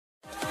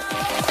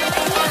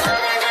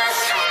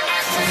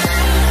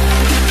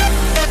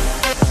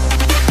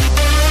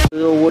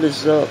Yo, what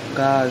is up,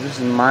 guys? This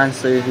is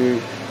Mindslayer here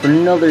for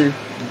another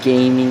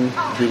gaming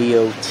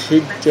video.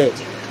 Today,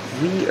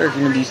 we are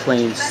going to be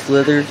playing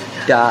Slither.io.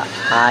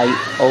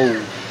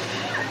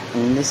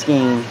 And this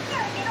game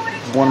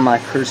is one of my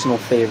personal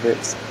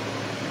favorites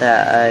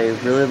that I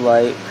really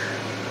like.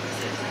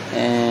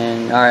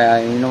 And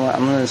alright, you know what?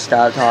 I'm going to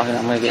stop talking.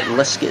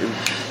 Let's get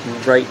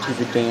right to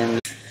the damn.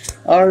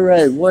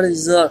 Alright, what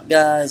is up,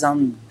 guys?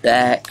 I'm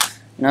back.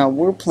 Now,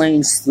 we're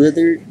playing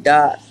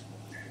Slither.io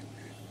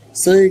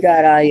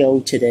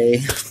today.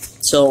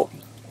 So,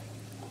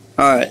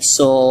 alright,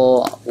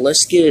 so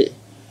let's get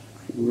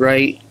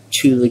right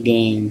to the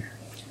game.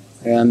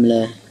 Right, I'm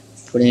gonna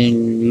put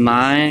in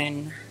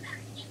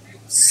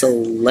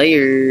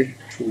Mindslayer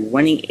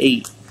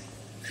 28.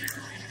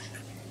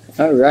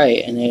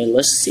 Alright, and then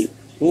let's see.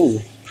 Ooh,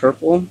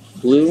 purple,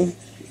 blue,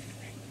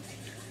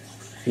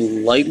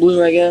 light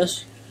blue, I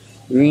guess.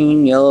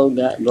 Green, yellow,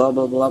 got blah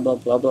blah blah blah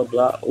blah blah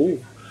blah.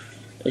 Ooh,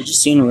 I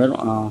just seen red.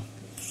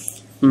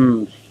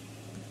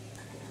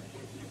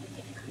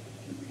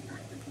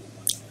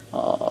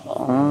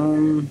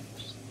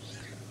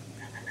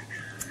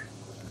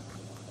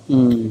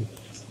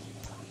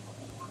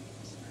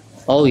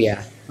 Oh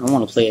yeah, I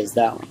want to play as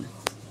that one.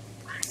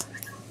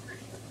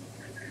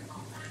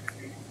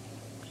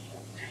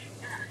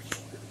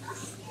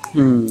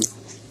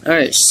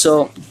 Alright,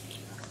 so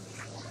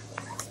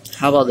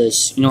how about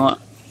this? You know what?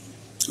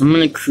 I'm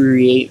gonna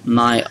create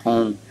my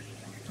own.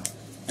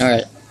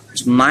 Alright,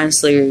 it's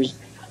Mindslayer's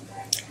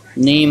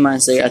name.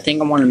 Mindslayer. I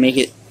think I want to make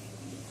it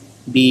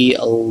be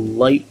a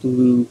light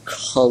blue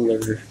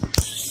color.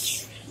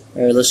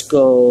 Alright, let's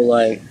go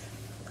like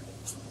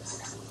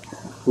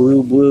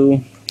blue,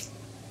 blue,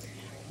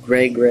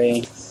 gray,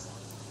 gray,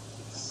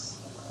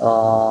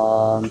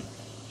 dark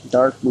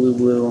blue,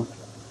 blue,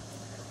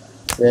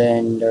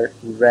 then dark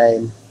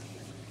red.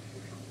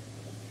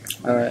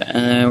 Alright,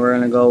 and then we're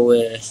gonna go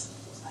with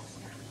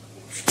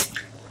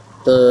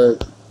the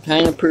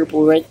kind of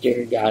purple right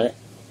there. Got it.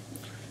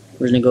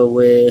 We're gonna go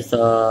with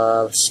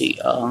let's see,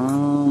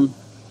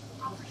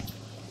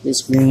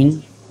 this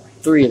green.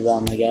 3 of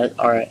them, I guess.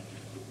 Alright,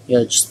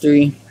 yeah, just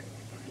 3.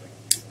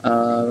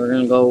 We're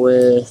gonna go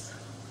with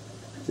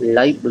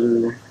light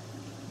blue.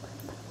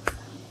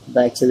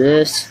 Back to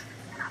this.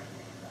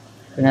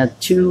 We're gonna have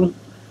 2,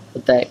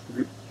 but that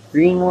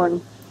green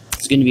one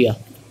is gonna be a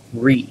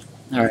 3.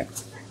 Alright,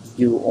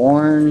 do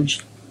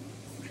orange.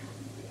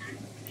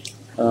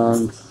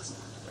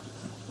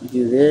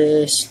 Do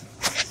this.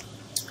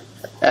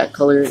 Got that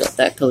color, got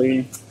that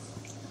color.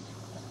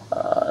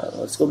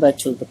 Let's go back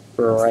to the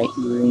bright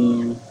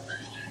green.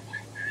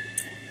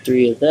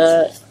 3 of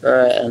that.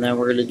 Alright, and then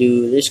we're gonna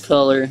do this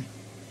color.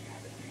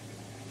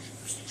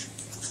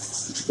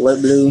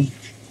 Light blue.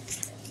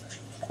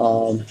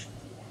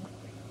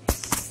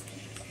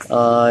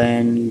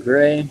 And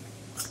gray.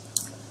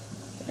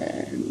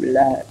 And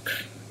black.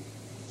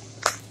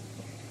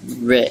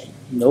 Red.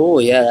 Oh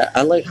yeah,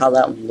 I like how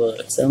that one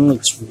looks. That one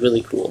looks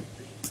really cool.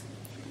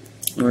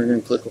 And we're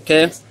gonna click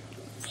OK.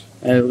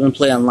 And we're gonna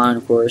play online,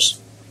 of course.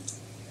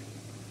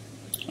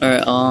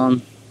 Alright,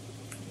 oh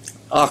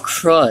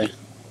crud.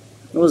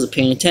 I wasn't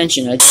paying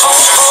attention. I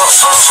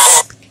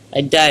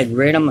died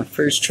right on my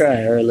first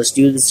try. Alright, let's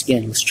do this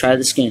again. Let's try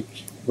this again.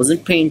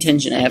 Wasn't paying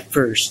attention at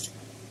first.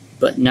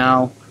 But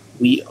now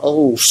we,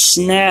 oh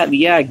snap,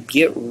 yeah,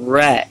 get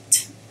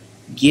wrecked.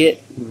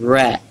 Get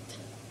wrecked.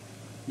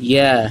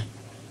 Yeah,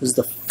 it was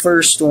the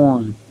first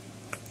one.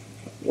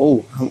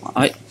 Oh,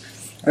 I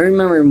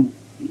remember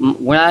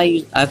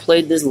when I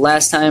played this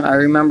last time. I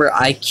remember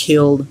I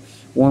killed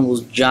one of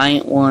those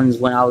giant ones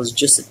when I was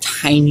just a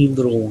tiny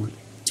little one,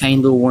 tiny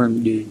little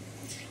worm dude,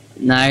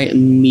 and I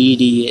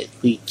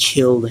immediately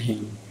killed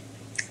him.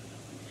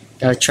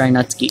 Gotta try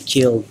not to get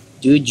killed,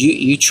 dude.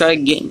 You try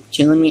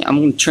killing me, I'm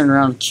gonna turn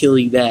around and kill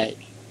you back.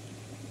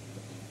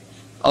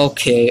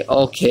 Okay.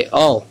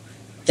 Oh.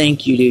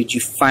 Thank you, dude.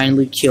 You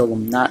finally killed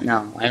him. Not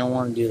now. I don't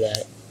want to do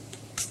that.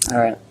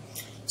 Alright.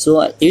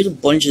 So, there's a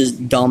bunch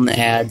of dumb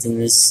ads in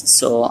this,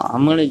 so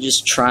I'm going to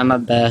just try my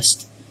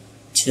best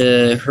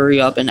to hurry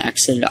up and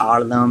exit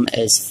out of them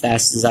as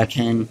fast as I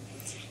can.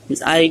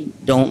 Because I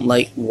don't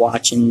like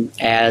watching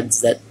ads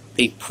that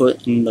they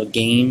put in the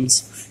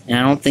games, and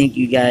I don't think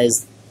you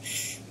guys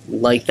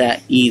like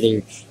that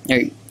either.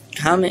 Alright,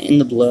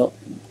 comment below,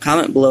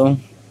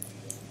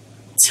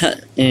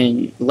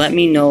 and let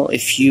me know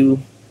if you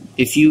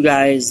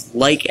guys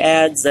like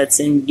ads that's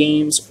in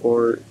games,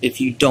 or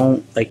if you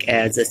don't like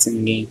ads that's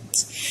in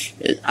games.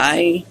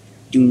 I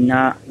do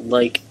not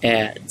like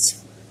ads.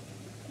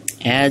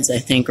 Ads, I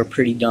think, are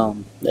pretty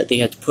dumb that they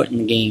have to put in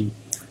the game.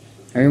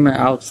 I remember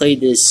I played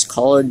this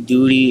Call of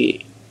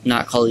Duty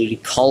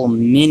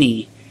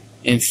Infinity,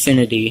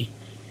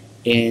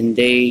 and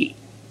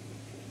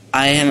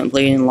I haven't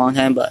played it in a long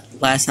time, but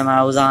last time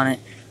I was on it,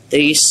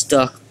 they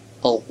stuck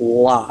a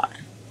lot,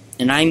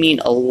 and I mean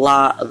a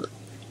lot of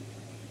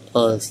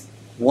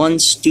one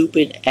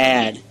stupid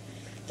ad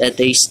that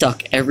they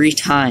stuck every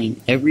time,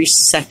 every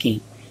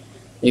second.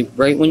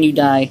 Right when you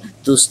die,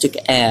 they'll stick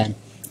an ad.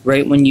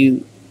 Right when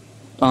you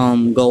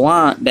go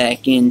on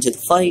back into the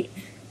fight,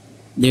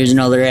 there's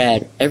another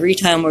ad. Every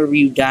time whenever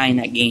you die in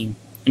that game,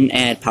 an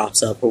ad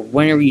pops up. Or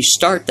whenever you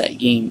start that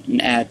game,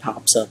 an ad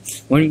pops up.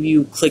 Whenever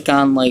you click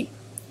on, like,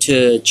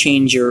 to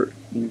change your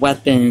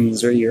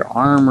weapons or your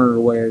armor or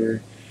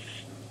whatever,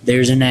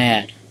 there's an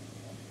ad.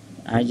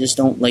 I just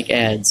don't like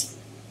ads.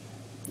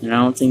 And I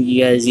don't think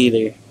you guys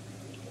either.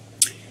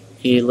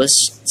 Okay,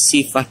 let's see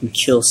if I can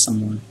kill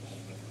someone.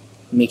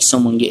 Make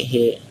someone get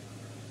hit.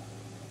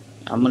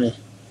 I'm gonna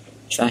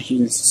try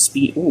using some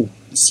speed. Ooh,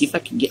 let's see if I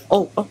can get.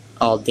 Oh,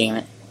 damn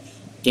it.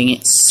 Dang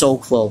it, so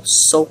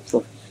close, so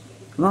close.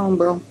 Come on,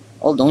 bro.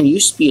 Oh, don't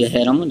use speed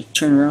ahead. I'm gonna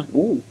turn around.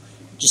 Ooh,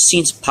 just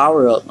seen some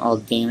power up. Oh,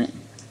 damn it.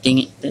 Dang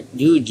it, that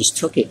dude just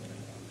took it.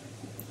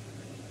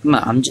 Come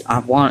on, I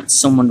want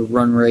someone to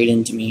run right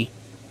into me,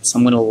 so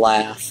I'm gonna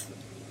laugh.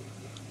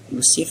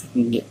 Let's see if I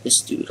can get this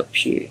dude up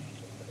here.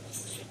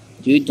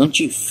 Dude, don't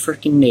you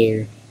freaking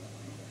dare.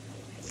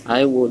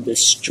 I will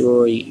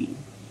destroy you.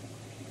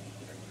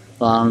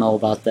 Well, I don't know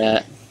about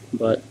that,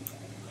 but...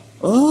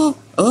 Oh!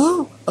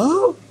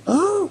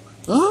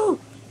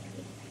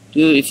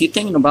 Dude, if you're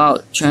thinking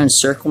about trying to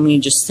circle me,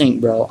 just think,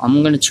 bro.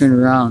 I'm gonna turn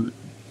around.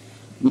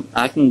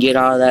 I can get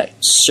out of that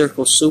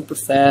circle super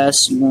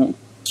fast. You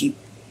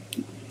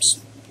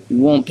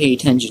won't pay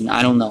attention.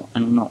 I don't know.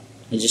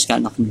 I just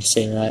got nothing to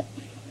say to that.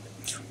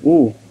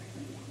 Ooh.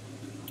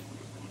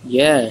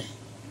 Yeah.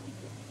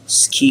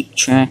 Just keep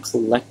trying to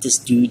collect this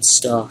dude's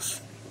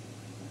stuff.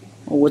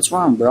 Oh, what's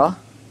wrong, bro?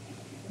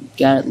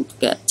 Got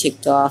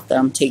ticked off that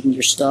I'm taking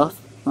your stuff?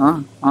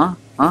 Huh?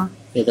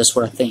 Yeah, that's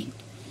what I think.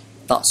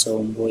 Thought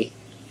so, boy.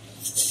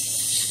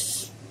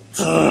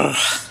 I'm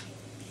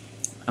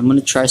gonna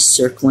try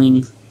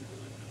circling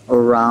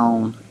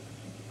around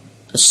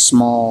a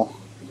small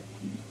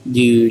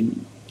dude.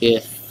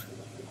 If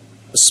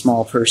a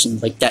small person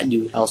like that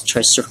dude, I'll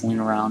try circling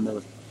around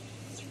him.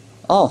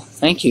 Oh,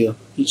 thank you.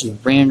 He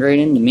just ran right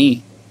into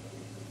me.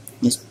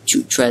 Let's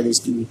try this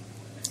dude.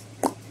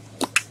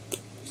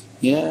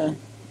 Yeah.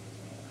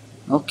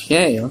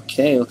 Okay.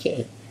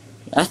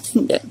 I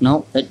think that,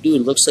 no, that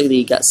dude looks like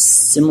they got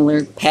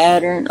similar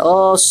pattern.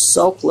 Oh,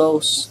 so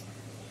close.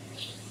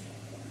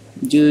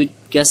 Dude,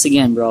 guess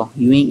again, bro.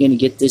 You ain't gonna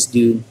get this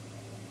dude.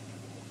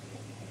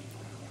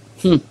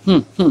 That's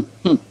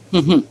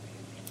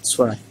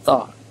what I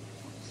thought.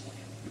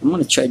 I'm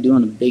gonna try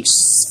doing a big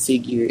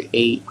figure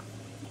 8.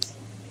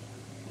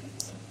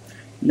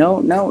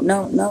 No.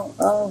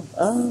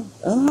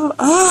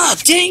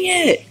 Dang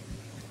it!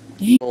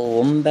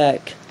 Oh, I'm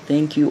back.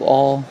 Thank you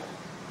all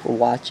for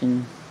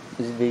watching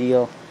this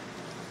video,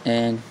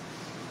 and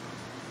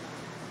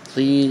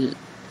please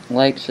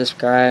like,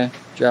 subscribe,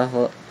 drop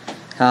a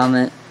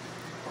comment,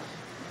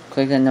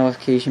 click that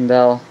notification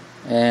bell,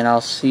 and I'll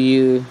see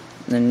you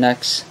in the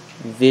next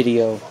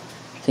video.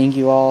 Thank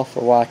you all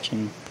for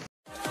watching.